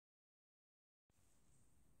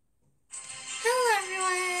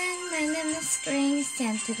screen,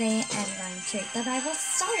 and today I'm going to read the Bible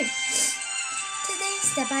story.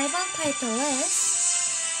 Today's the Bible title is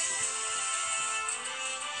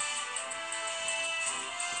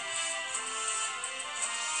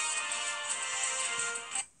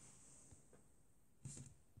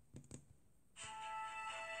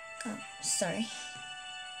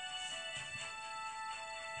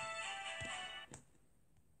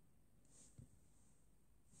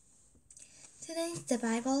Today's the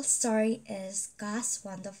Bible story is God's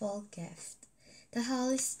wonderful gift. The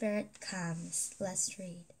Holy Spirit comes. Let's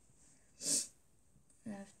read.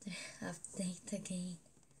 Update again.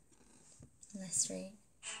 Let's read.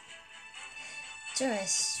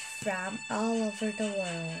 Jews from all over the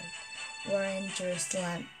world were in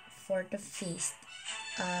Jerusalem for the feast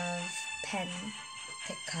of Pentecost.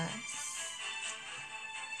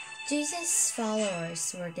 Jesus'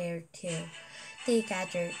 followers were there too. They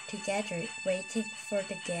gathered together, waiting for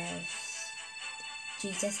the gifts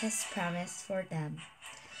Jesus has promised for them.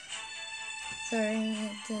 Sorry,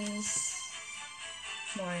 it is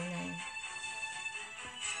morning.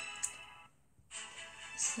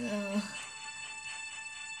 So,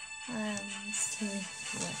 I'm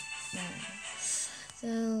sleepy now.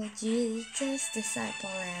 So, Jesus' disciple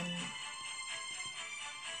and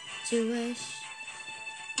Jewish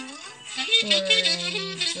were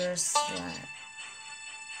in Jerusalem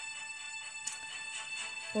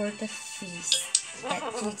for the feast that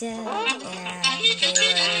Jesus, and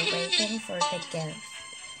they were waiting for the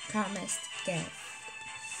promised gift.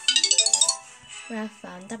 We have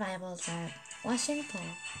found the Bibles at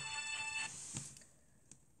Washington.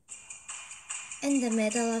 In the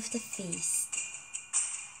middle of the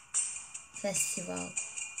festival,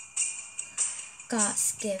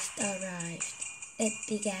 God's gift arrived. It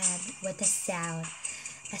began with a sound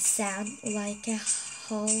like a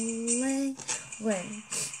howling wind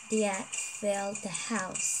that filled the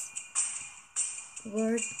house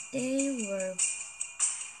where they were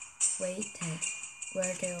waiting.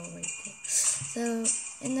 So,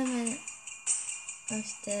 in the middle of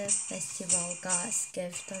the festival, God's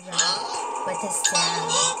gift arrived with a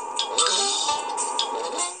sound.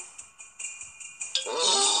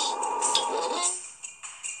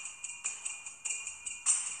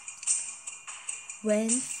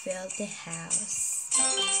 Wind filled the house.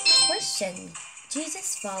 Question: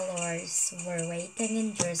 Jesus' followers were waiting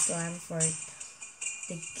in Jerusalem for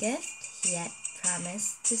the gift he had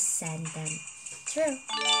promised to send them. True.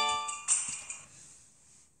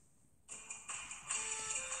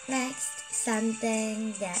 Next,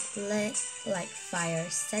 something that lit like fire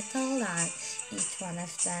settled on each one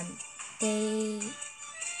of them.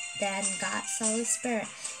 Then God's Holy Spirit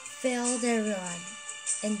filled the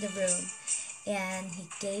room, and he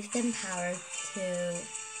gave them power to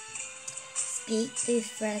speak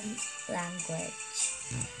different language.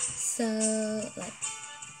 So,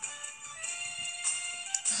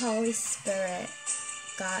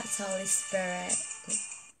 God's Holy Spirit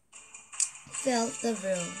filled the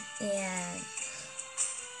room, and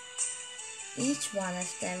each one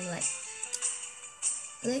of them,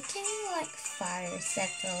 looking like fire,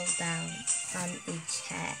 settled down on each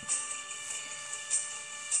head.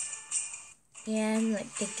 And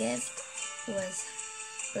the gift was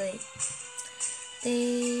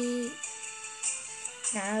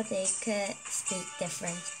now they could speak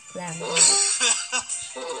different languages.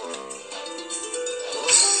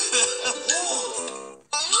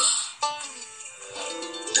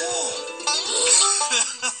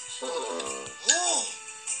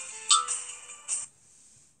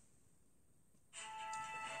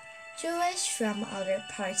 Jews from other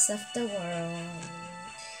parts of the world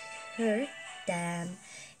heard them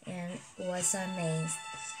and was amazed.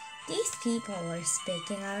 These people were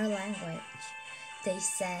speaking our language, they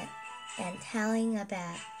said, and telling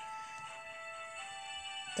about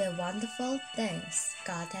the wonderful things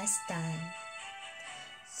God has done.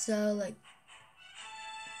 So,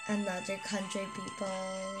 another country people,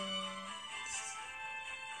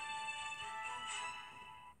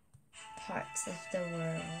 parts of the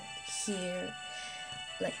world hear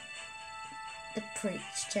the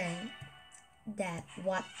preaching that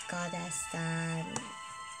what God has done,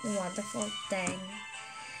 wonderful thing,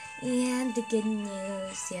 and the good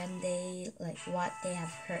news, and they what they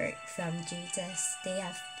have heard from Jesus, they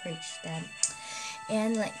have preached them,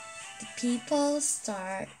 and the people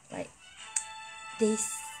start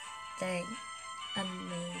this thing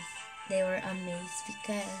amazed. They were amazed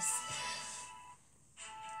because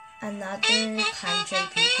another country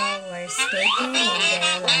people were speaking in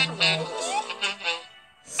their language.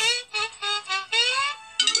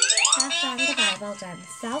 I found the Bible on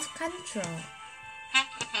self-control.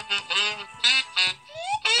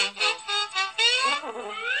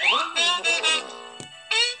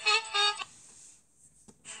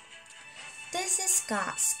 is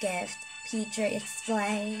God's gift, Peter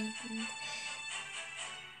explained.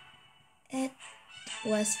 It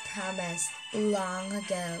was promised long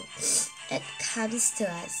ago. It comes to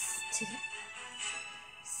us to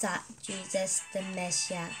sought Jesus the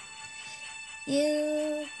Messiah.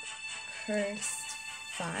 You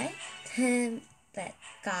crucified him, but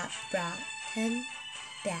God brought him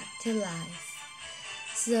back to life.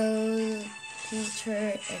 So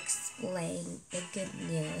Peter explained the good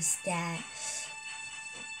news that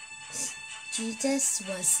Jesus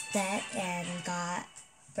was dead and God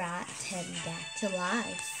brought him back to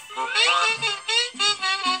life.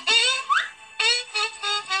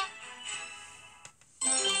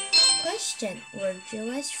 Question: were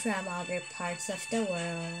Jews from other parts of the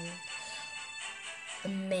world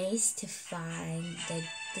amazed to find the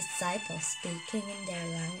disciples speaking in their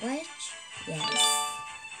language? Yes.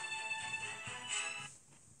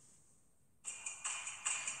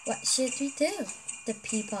 What should we do? The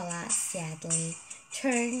people asked sadly.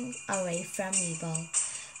 Turn away from evil.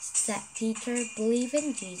 Said Peter, believe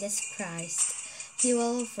in Jesus Christ. He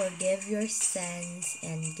will forgive your sins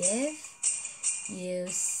and give you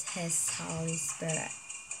His Holy Spirit.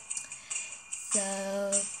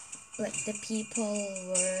 So, the people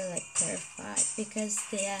were terrified because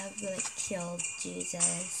they have killed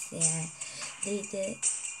Jesus and they didn't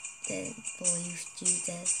believe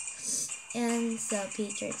Jesus. And so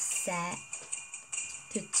Peter said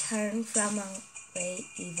to turn from away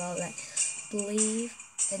evil, believe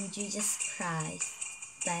in Jesus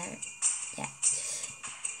Christ, that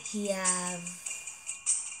He have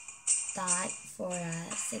died for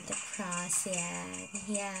us at the cross, and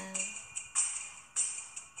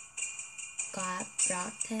God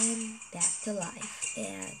brought him back to life,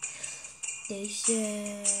 and they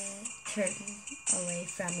should turn away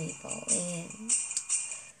from evil, and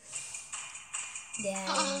then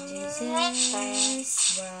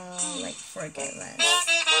Jesus will forgive us.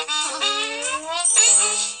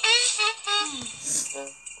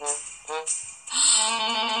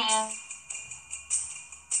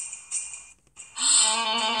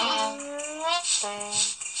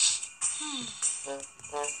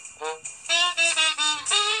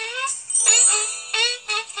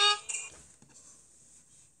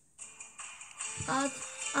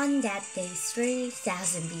 On that day,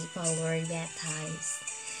 3,000 people were baptized.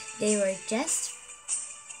 They were just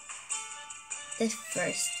the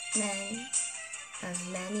first men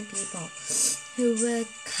of many people who would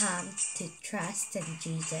come to trust in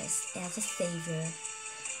Jesus as a Savior,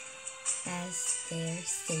 as their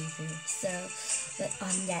Savior. So, but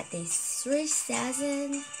on that day,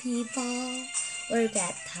 3,000 people were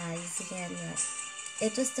baptized, and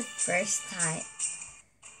it was the first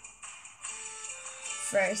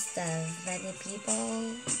of many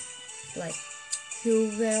people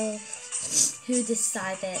who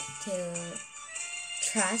decided to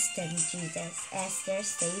trust in Jesus as their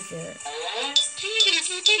Savior.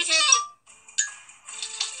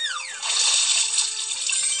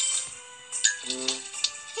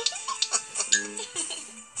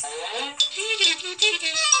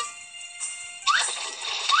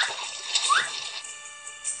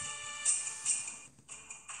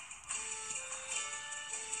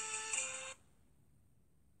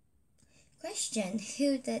 Question: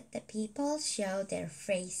 who did the people show their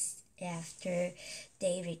faith after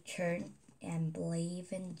they returned and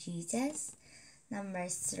believed in Jesus? Number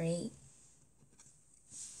 3,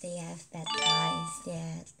 they have baptized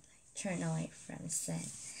and turn away from sin.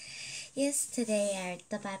 Yes, today I read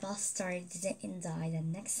the Bible story. Didn't enjoy. The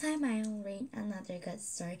next time I will read another good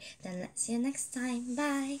story. Then let's see you next time.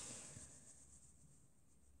 Bye.